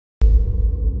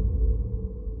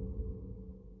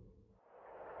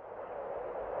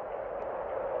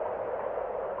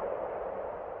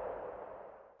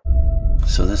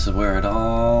So this is where it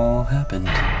all happened.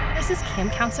 There's this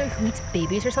camp counselor who meets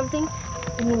babies or something,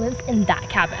 and he lives in that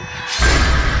cabin.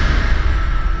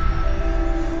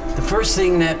 The first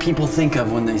thing that people think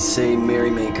of when they say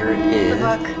Merrymaker is... The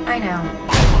book, I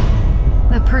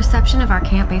know. The perception of our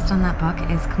camp based on that book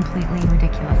is completely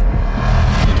ridiculous.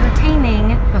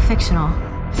 Entertaining, but fictional.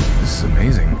 This is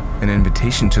amazing. An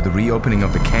invitation to the reopening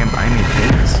of the camp I made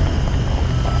famous.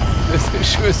 This is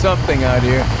sure something out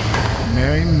here.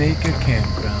 Merrymaker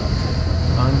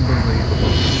Campgrounds.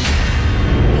 Unbelievable.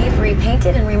 We've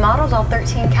repainted and remodeled all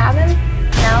 13 cabins.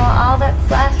 Now all that's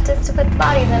left is to put the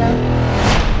bodies in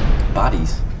them.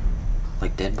 Bodies?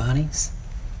 Like dead bodies?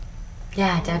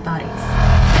 Yeah, dead bodies.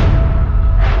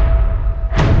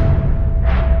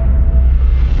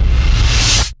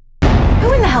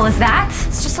 Who in the hell is that?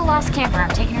 It's just a lost camper. I'm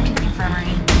taking her to the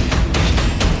infirmary.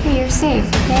 Hey, you're safe,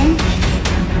 okay?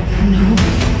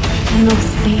 No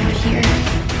safe here.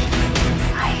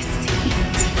 I see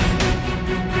it.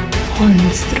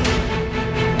 Monstro.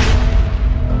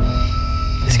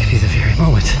 This could be the very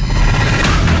moment.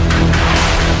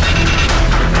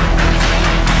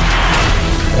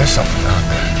 There's something out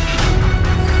there.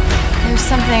 There's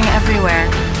something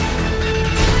everywhere.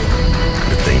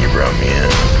 Good thing you brought me in.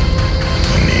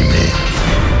 You need me.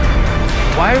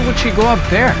 Why would she go up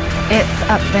there? It's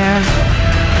up there.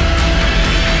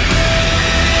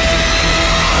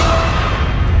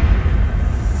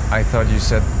 I thought you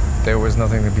said there was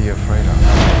nothing to be afraid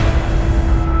of.